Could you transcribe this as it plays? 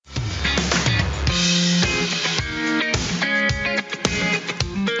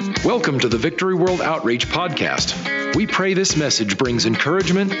Welcome to the Victory World Outreach Podcast. We pray this message brings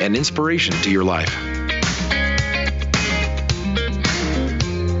encouragement and inspiration to your life.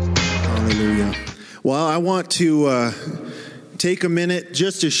 Hallelujah. Well, I want to take a minute,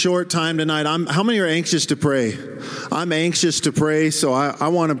 just a short time tonight. How many are anxious to pray? I'm anxious to pray, so I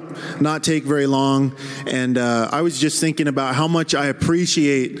want to not take very long. And I was just thinking about how much I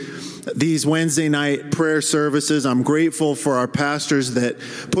appreciate these Wednesday night prayer services. I'm grateful for our pastors that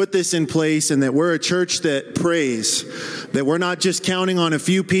put this in place, and that we're a church that prays, that we're not just counting on a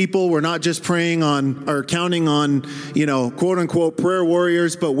few people. We're not just praying on or counting on, quote unquote prayer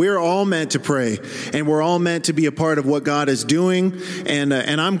warriors, but we're all meant to pray, and we're all meant to be a part of what God is doing. And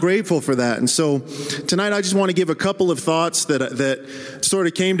I'm grateful for that. And so tonight I just want to give a couple of thoughts that sort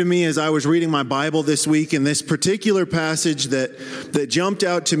of came to me as I was reading my Bible this week, and this particular passage that jumped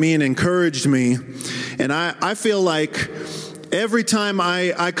out to me and encouraged me. And I feel like every time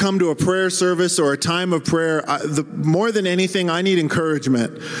I come to a prayer service or a time of prayer, more than anything, I need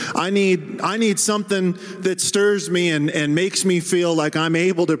encouragement. I need something that stirs me and makes me feel like I'm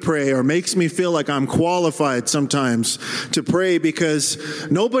able to pray, or makes me feel like I'm qualified sometimes to pray, because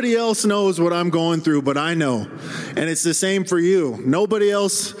nobody else knows what I'm going through, but I know. And it's the same for you. Nobody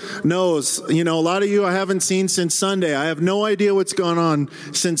else knows. A lot of you I haven't seen since Sunday. I have no idea what's gone on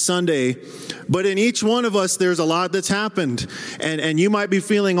since Sunday. But in each one of us, there's a lot that's happened. And you might be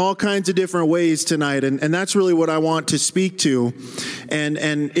feeling all kinds of different ways tonight. And that's really what I want to speak to. And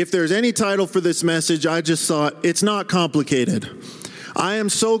if there's any title for this message, I just thought, it's not complicated. I am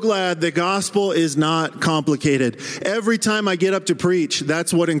so glad the gospel is not complicated. Every time I get up to preach,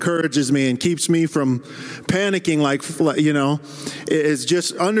 that's what encourages me and keeps me from panicking, is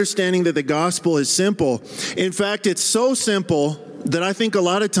just understanding that the gospel is simple. In fact, it's so simple that I think a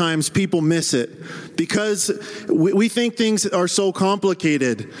lot of times people miss it, because we think things are so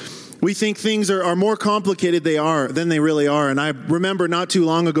complicated. We think things are more complicated than they really are. And I remember not too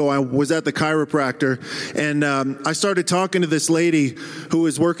long ago, I was at the chiropractor, and I started talking to this lady who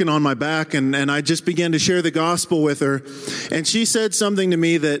was working on my back, and I just began to share the gospel with her. And she said something to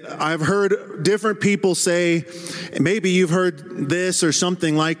me that I've heard different people say. Maybe you've heard this or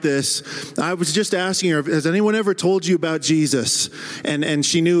something like this. I was just asking her, has anyone ever told you about Jesus? And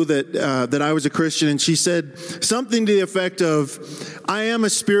she knew that I was a Christian, and she said something to the effect of, I am a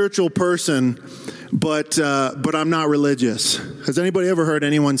spiritual person, but I'm not religious. Has anybody ever heard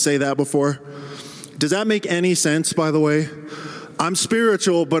anyone say that before? Does that make any sense, by the way? I'm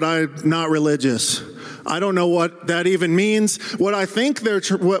spiritual, but I'm not religious. I don't know what that even means. What I think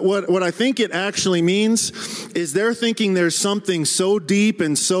what I think it actually means is they're thinking there's something so deep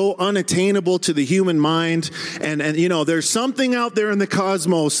and so unattainable to the human mind, and there's something out there in the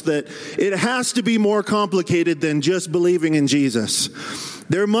cosmos that it has to be more complicated than just believing in Jesus.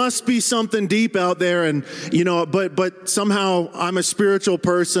 There must be something deep out there, and but somehow I'm a spiritual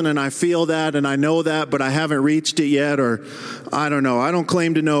person, and I feel that, and I know that, but I haven't reached it yet, or I don't know. I don't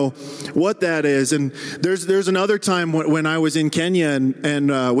claim to know what that is. And there's another time when I was in Kenya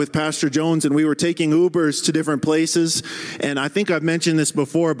and with Pastor Jones, and we were taking Ubers to different places. And I think I've mentioned this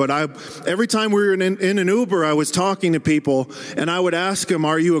before, but every time we were in an Uber, I was talking to people, and I would ask them,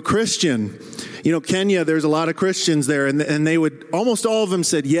 "Are you a Christian?" Kenya, there's a lot of Christians there, and they would, almost all of them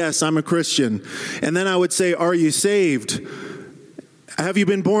said, "Yes, I'm a Christian." And then I would say, "Are you saved? Have you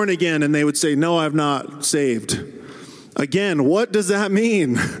been born again?" And they would say, "No, I've not saved." Again, what does that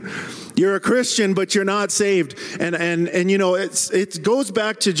mean? You're a Christian, but you're not saved. And it goes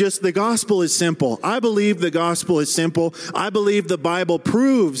back to just the gospel is simple. I believe the gospel is simple. I believe the Bible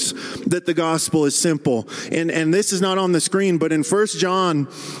proves that the gospel is simple. And this is not on the screen, but in 1 John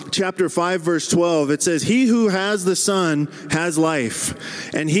chapter 5, verse 12, it says, "He who has the Son has life,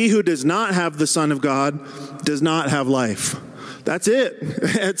 and he who does not have the Son of God does not have life." That's it.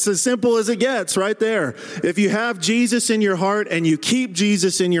 It's as simple as it gets right there. If you have Jesus in your heart and you keep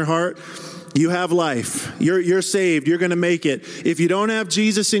Jesus in your heart, you have life. You're saved. You're going to make it. If you don't have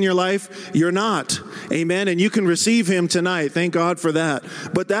Jesus in your life, you're not. Amen. And you can receive him tonight. Thank God for that.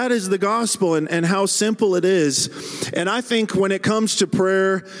 But that is the gospel, and how simple it is. And I think when it comes to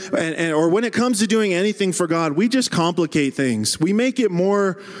prayer or when it comes to doing anything for God, we just complicate things. We make it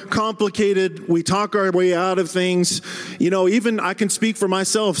more complicated. We talk our way out of things. Even I can speak for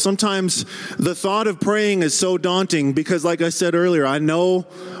myself. Sometimes the thought of praying is so daunting because, like I said earlier, I know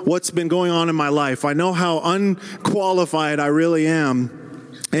what's been going on in my life. I know how unqualified I really am.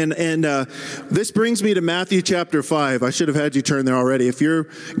 And this brings me to Matthew chapter 5. I should have had you turn there already. If you've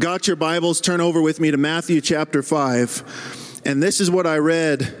got your Bibles, turn over with me to Matthew chapter 5. And this is what I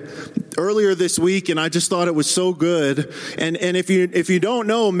read earlier this week, and I just thought it was so good. And if you don't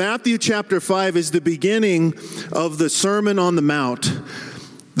know, Matthew chapter 5 is the beginning of the Sermon on the Mount.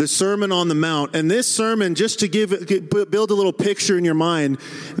 The Sermon on the Mount. And this sermon, just to build a little picture in your mind,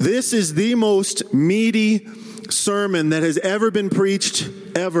 this is the most meaty sermon that has ever been preached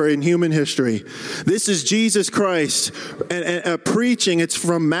ever in human history. This is Jesus Christ and preaching. It's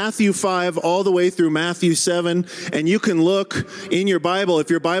from Matthew 5 all the way through Matthew 7. And you can look in your Bible, if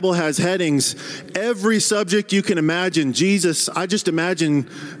your Bible has headings, every subject you can imagine. Jesus, I just imagine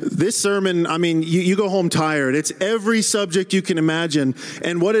this sermon, I mean, you go home tired. It's every subject you can imagine.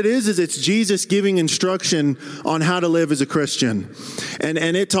 And what it is it's Jesus giving instruction on how to live as a Christian. And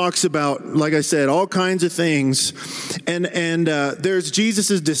it talks about, like I said, all kinds of things. And there's Jesus'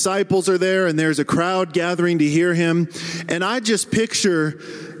 disciples are there, and there's a crowd gathering to hear him. And I just picture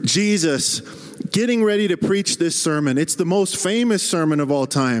Jesus getting ready to preach this sermon. It's the most famous sermon of all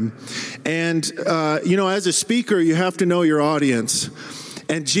time. And, as a speaker, you have to know your audience.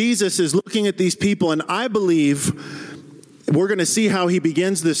 And Jesus is looking at these people, and I believe we're going to see how he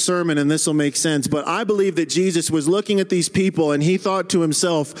begins this sermon, and this will make sense. But I believe that Jesus was looking at these people, and he thought to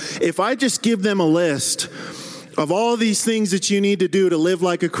himself, if I just give them a list of all these things that you need to do to live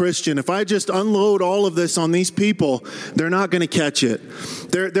like a Christian, if I just unload all of this on these people, they're not going to catch it.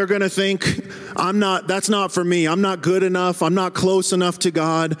 They're going to think, that's not for me. I'm not good enough. I'm not close enough to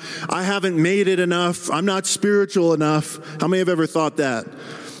God. I haven't made it enough. I'm not spiritual enough. How many have ever thought that?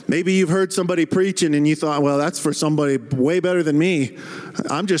 Maybe you've heard somebody preaching and you thought, well, that's for somebody way better than me.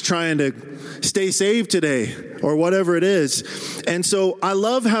 I'm just trying to stay saved today, or whatever it is. And so I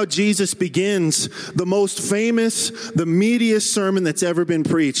love how Jesus begins the most famous, the meatiest sermon that's ever been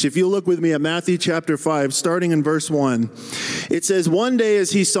preached. If you look with me at Matthew chapter 5, starting in verse 1, it says, one day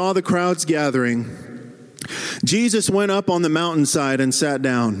as he saw the crowds gathering, Jesus went up on the mountainside and sat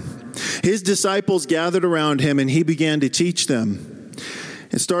down. His disciples gathered around him, and he began to teach them.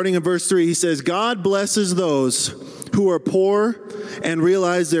 And starting in verse 3, he says, God blesses those who are poor and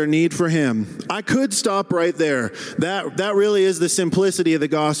realize their need for him. I could stop right there. That really is the simplicity of the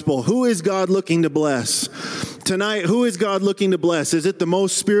gospel. Who is God looking to bless? Tonight, who is God looking to bless? Is it the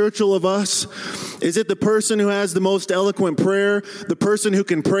most spiritual of us? Is it the person who has the most eloquent prayer? The person who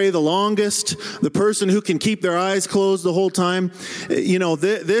can pray the longest? The person who can keep their eyes closed the whole time?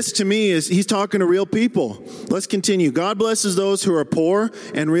 This to me is, he's talking to real people. Let's continue. God blesses those who are poor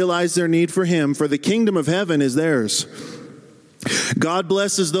and realize their need for him, for the kingdom of heaven is theirs. God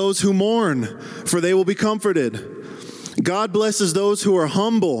blesses those who mourn, for they will be comforted. God blesses those who are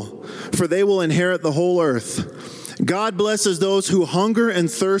humble, for they will inherit the whole earth. God blesses those who hunger and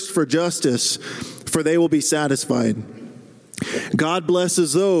thirst for justice, for they will be satisfied. God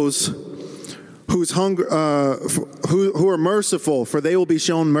blesses those who are merciful, for they will be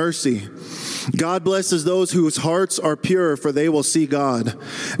shown mercy. God blesses those whose hearts are pure, for they will see God.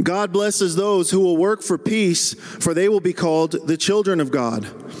 God blesses those who will work for peace, for they will be called the children of God.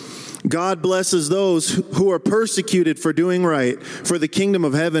 God blesses those who are persecuted for doing right, for the kingdom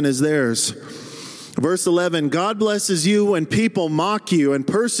of heaven is theirs. Verse 11, God blesses you when people mock you and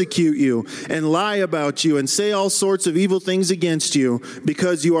persecute you and lie about you and say all sorts of evil things against you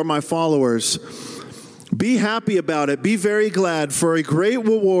because you are my followers. Be happy about it. Be very glad, for a great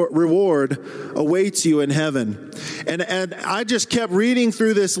reward awaits you in heaven. And I just kept reading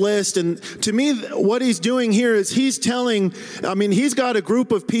through this list, and to me, what he's doing here is he's got a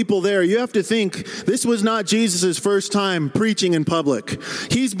group of people there. You have to think, this was not Jesus' first time preaching in public.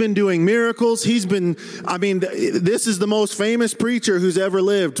 He's been doing miracles. This is the most famous preacher who's ever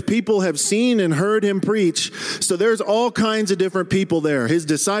lived. People have seen and heard him preach. So there's all kinds of different people there. His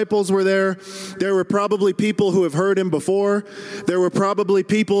disciples were there. There were probably people who have heard him before. There were probably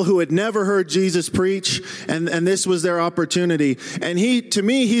people who had never heard Jesus preach, and this was their opportunity. And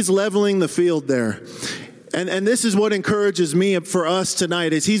he's leveling the field there. And this is what encourages me for us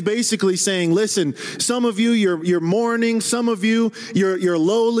tonight, is he's basically saying, listen, some of you, you're mourning. Some of you, you're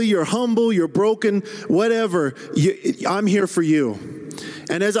lowly, you're humble, you're broken, whatever. I'm here for you.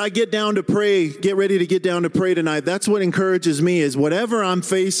 And as I get ready to get down to pray tonight, that's what encourages me, is whatever I'm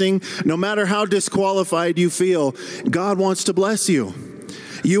facing, no matter how disqualified you feel, God wants to bless you.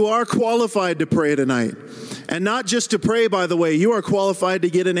 You are qualified to pray tonight. And not just to pray, by the way, you are qualified to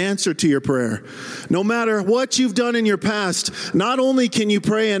get an answer to your prayer. No matter what you've done in your past, not only can you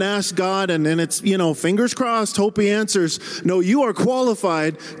pray and ask God, and it's, fingers crossed, hope he answers. No, you are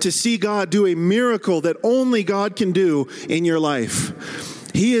qualified to see God do a miracle that only God can do in your life.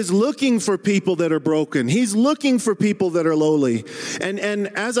 He is looking for people that are broken. He's looking for people that are lowly. And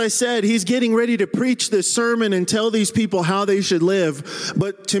as I said, he's getting ready to preach this sermon and tell these people how they should live.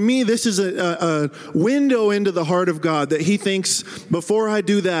 But to me, this is a window into the heart of God, that he thinks, before I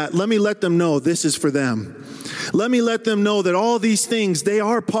do that, let me let them know this is for them. Let me let them know that all these things, they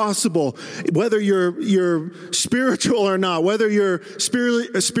are possible, whether you're spiritual or not, whether you're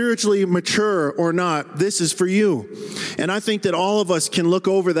spiritually mature or not. This is for you. And I think that all of us can look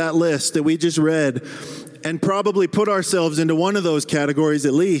over that list that we just read and probably put ourselves into one of those categories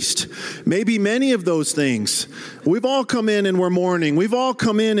at least. Maybe many of those things. We've all come in and we're mourning. We've all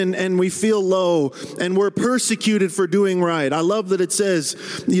come in and we feel low and we're persecuted for doing right. I love that it says,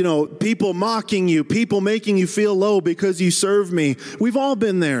 people mocking you, people making you feel low because you serve me. We've all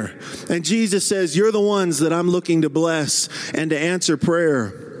been there. And Jesus says, you're the ones that I'm looking to bless and to answer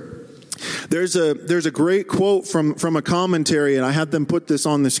prayer. There's a great quote from a commentary, and I had them put this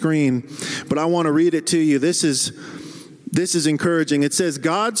on the screen, but I want to read it to you. This is encouraging. It says,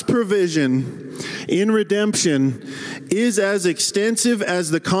 God's provision in redemption is as extensive as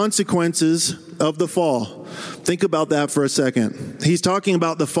the consequences of the fall. Think about that for a second. He's talking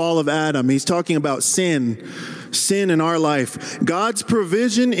about the fall of Adam. He's talking about sin in our life. God's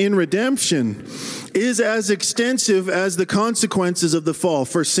provision in redemption is as extensive as the consequences of the fall.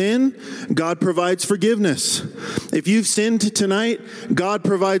 For sin, God provides forgiveness. If you've sinned tonight, God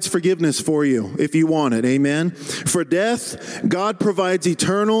provides forgiveness for you if you want it. Amen. For death, God provides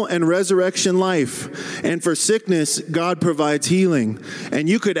eternal and resurrection life. And for sickness, God provides healing. And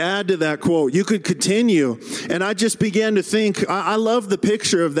you could add to that quote. You could continue. And I just began to think, I love the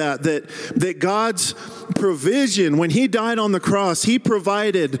picture of that God's provision, when he died on the cross, he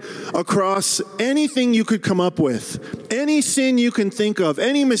provided across anything you could come up with, any sin you can think of,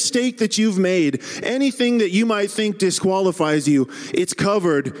 any mistake that you've made, anything that you might think disqualifies you, it's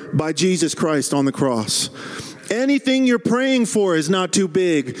covered by Jesus Christ on the cross. Anything you're praying for is not too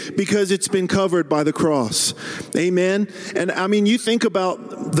big because it's been covered by the cross. Amen. And I mean, you think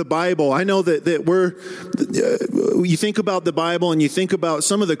about the Bible. I know that you think about the Bible and you think about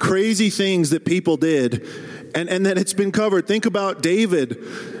some of the crazy things that people did and that it's been covered. Think about David.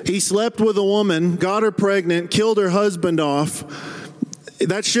 He slept with a woman, got her pregnant, killed her husband off.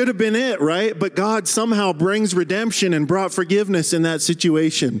 That should have been it, right? But God somehow brings redemption and brought forgiveness in that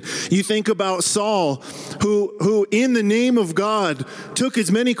situation. You think about Saul, who in the name of God took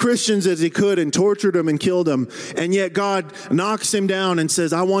as many Christians as he could and tortured them and killed them. And yet God knocks him down and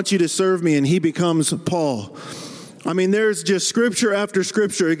says, I want you to serve me. And he becomes Paul. I mean, there's just scripture after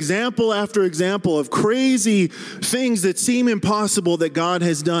scripture, example after example of crazy things that seem impossible that God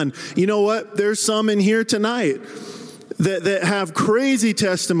has done. You know what? There's some in here tonight that have crazy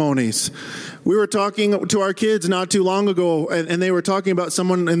testimonies. We were talking to our kids not too long ago, and they were talking about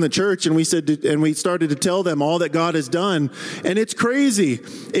someone in the church, and we started to tell them all that God has done, and it's crazy.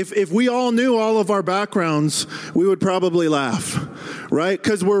 If we all knew all of our backgrounds, we would probably laugh, right?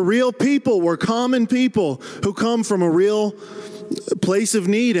 Because we're real people, we're common people who come from a real place of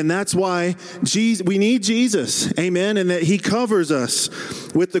need, and that's why we need Jesus, amen, and that he covers us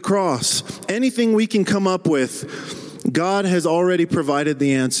with the cross. Anything we can come up with, God has already provided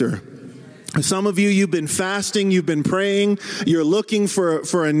the answer. Some of you, you've been fasting, you've been praying, you're looking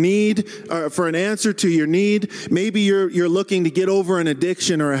for a need, for an answer to your need. Maybe you're looking to get over an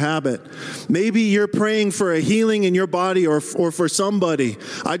addiction or a habit. Maybe you're praying for a healing in your body or for somebody.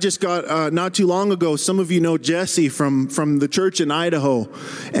 I just got, not too long ago, some of you know Jesse from the church in Idaho.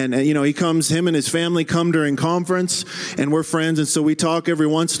 And him and his family come during conference, and we're friends, and so we talk every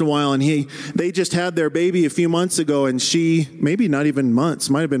once in a while, and they just had their baby a few months ago, and maybe not even months,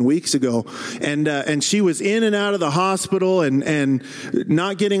 might have been weeks ago, and she was in and out of the hospital and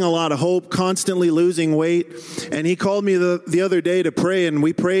not getting a lot of hope, constantly losing weight. And he called me the other day to pray, and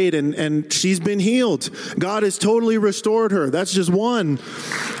we prayed, and she's been healed. God has totally restored her. That's just one.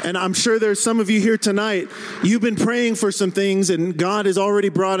 And I'm sure there's some of you here tonight, you've been praying for some things, and God has already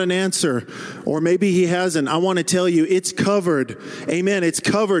brought an answer. Or maybe he hasn't. I want to tell you, it's covered. Amen. It's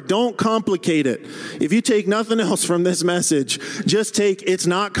covered. Don't complicate it. If you take nothing else from this message, just take it's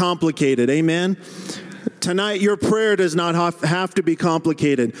not complicated. Amen. Tonight, your prayer does not have to be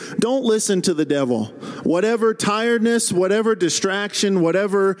complicated. Don't listen to the devil. Whatever tiredness, whatever distraction,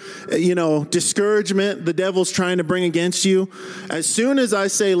 whatever, discouragement the devil's trying to bring against you, as soon as I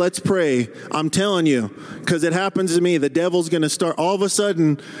say, let's pray, I'm telling you, because it happens to me, the devil's going to start, all of a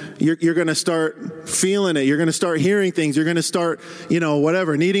sudden, you're going to start feeling it. You're going to start hearing things. You're going to start,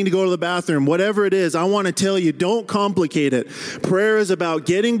 needing to go to the bathroom, whatever it is. I want to tell you, don't complicate it. Prayer is about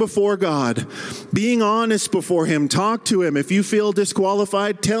getting before God, being honest honest before him. Talk to him. If you feel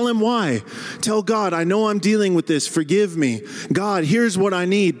disqualified, tell him why. Tell God, I know I'm dealing with this. Forgive me. God, here's what I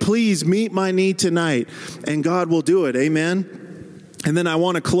need. Please meet my need tonight. And God will do it. Amen. And then I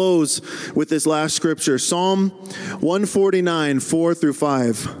want to close with this last scripture, Psalm 149, 4 through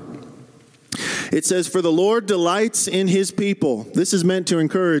 5. It says, for the Lord delights in his people. This is meant to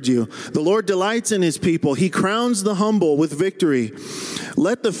encourage you. The Lord delights in his people. He crowns the humble with victory.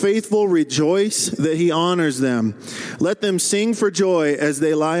 Let the faithful rejoice that he honors them. Let them sing for joy as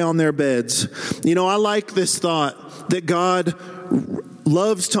they lie on their beds. You know, I like this thought that God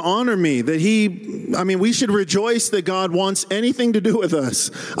loves to honor me, that we should rejoice that God wants anything to do with us.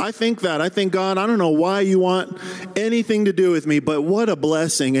 I think, God, I don't know why you want anything to do with me, but what a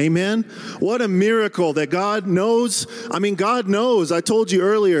blessing. Amen. What a miracle that God knows. God knows. I told you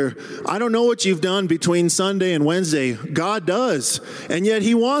earlier, I don't know what you've done between Sunday and Wednesday. God does. And yet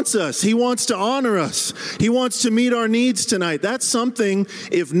he wants us. He wants to honor us. He wants to meet our needs tonight. That's something,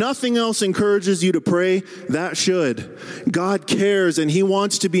 if nothing else encourages you to pray, that should. God cares and he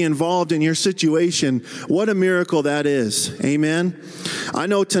wants to be involved in your situation. What a miracle that is. Amen. I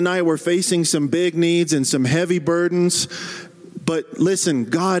know tonight we're facing some big needs and some heavy burdens, but listen,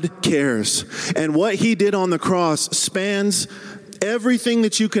 God cares. And what he did on the cross spans everything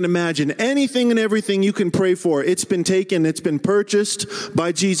that you can imagine, anything and everything you can pray for. It's been taken, it's been purchased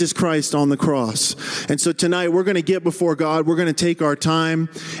by Jesus Christ on the cross. And so tonight we're going to get before God. We're going to take our time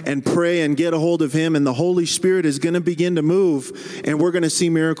and pray and get a hold of him. And the Holy Spirit is going to begin to move and we're going to see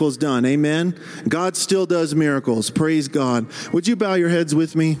miracles done. Amen. God still does miracles. Praise God. Would you bow your heads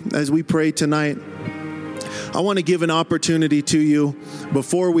with me as we pray tonight? I want to give an opportunity to you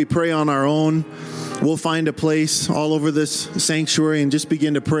before we pray on our own. We'll find a place all over this sanctuary and just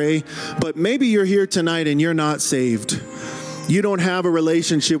begin to pray. But maybe you're here tonight and you're not saved. You don't have a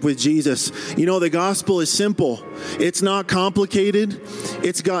relationship with Jesus. You know, the gospel is simple. It's not complicated.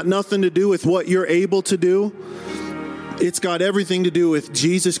 It's got nothing to do with what you're able to do. It's got everything to do with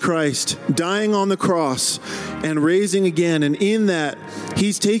Jesus Christ dying on the cross and raising again. And in that,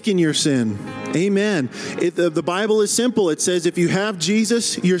 he's taken your sin. Amen. The Bible is simple. It says if you have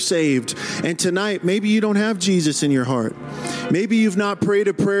Jesus, you're saved. And tonight, maybe you don't have Jesus in your heart. Maybe you've not prayed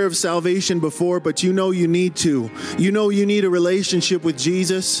a prayer of salvation before, but you know you need to. You know you need a relationship with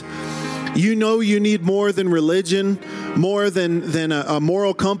Jesus. You know you need more than religion, more than a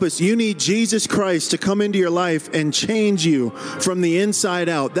moral compass. You need Jesus Christ to come into your life and change you from the inside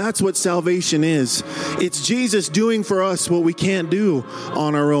out. That's what salvation is. It's Jesus doing for us what we can't do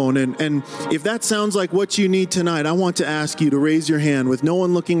on our own. And if that sounds like what you need tonight, I want to ask you to raise your hand with no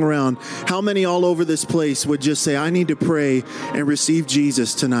one looking around. How many all over this place would just say, I need to pray and receive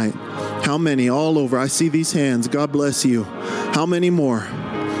Jesus tonight? How many all over? I see these hands. God bless you. How many more?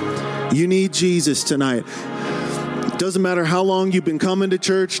 You need Jesus tonight. Doesn't matter how long you've been coming to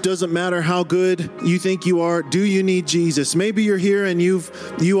church. Doesn't matter how good you think you are. Do you need Jesus? Maybe you're here and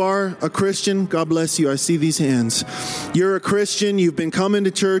you are a Christian. God bless you. I see these hands. You're a Christian. You've been coming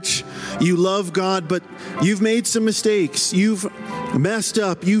to church. You love God, but you've made some mistakes. You've messed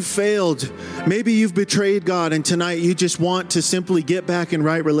up. You've failed. Maybe you've betrayed God, and tonight you just want to simply get back in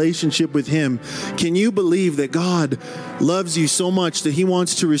right relationship with him. Can you believe that God loves you so much that he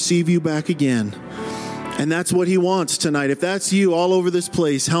wants to receive you back again? And that's what he wants tonight. If that's you all over this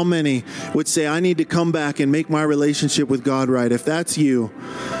place, how many would say, I need to come back and make my relationship with God right? If that's you,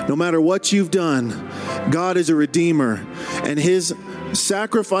 no matter what you've done, God is a redeemer. And his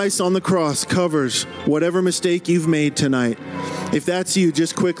sacrifice on the cross covers whatever mistake you've made tonight. If that's you,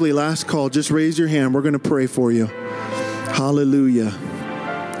 just quickly, last call, just raise your hand. We're going to pray for you. Hallelujah.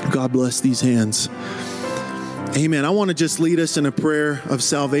 God bless these hands. Amen. I want to just lead us in a prayer of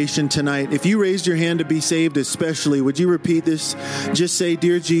salvation tonight. If you raised your hand to be saved especially, would you repeat this? Just say,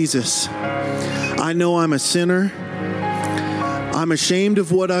 Dear Jesus, I know I'm a sinner. I'm ashamed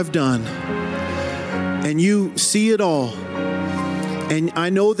of what I've done. And you see it all. And I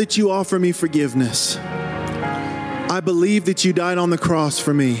know that you offer me forgiveness. I believe that you died on the cross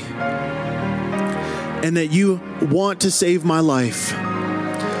for me. And that you want to save my life.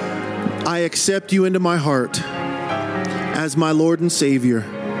 I accept you into my heart as my Lord and Savior.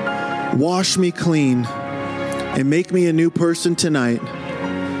 Wash me clean and make me a new person tonight.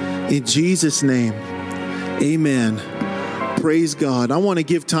 In Jesus' name, amen. Praise God. I want to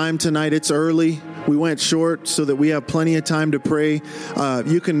give time tonight. It's early. We went short so that we have plenty of time to pray.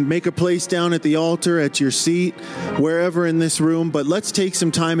 You can make a place down at the altar, at your seat, wherever in this room. But let's take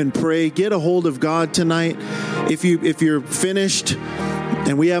some time and pray. Get a hold of God tonight. If you're finished,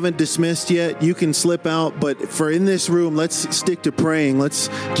 And we haven't dismissed yet. You can slip out, but for in this room, let's stick to praying. Let's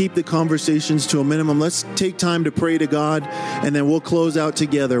keep the conversations to a minimum. Let's take time to pray to God, and then we'll close out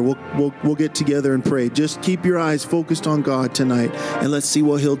together. We'll get together and pray. Just keep your eyes focused on God tonight, and let's see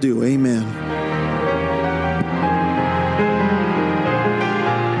what He'll do. Amen.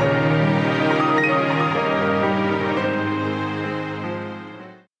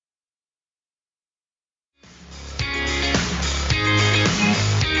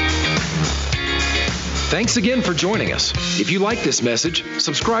 Thanks again for joining us. If you like this message,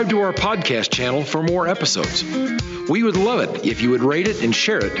 subscribe to our podcast channel for more episodes. We would love it if you would rate it and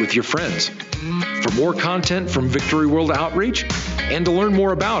share it with your friends. For more content from Victory World Outreach, and to learn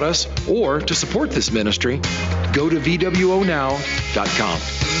more about us or to support this ministry, go to VWOnow.com.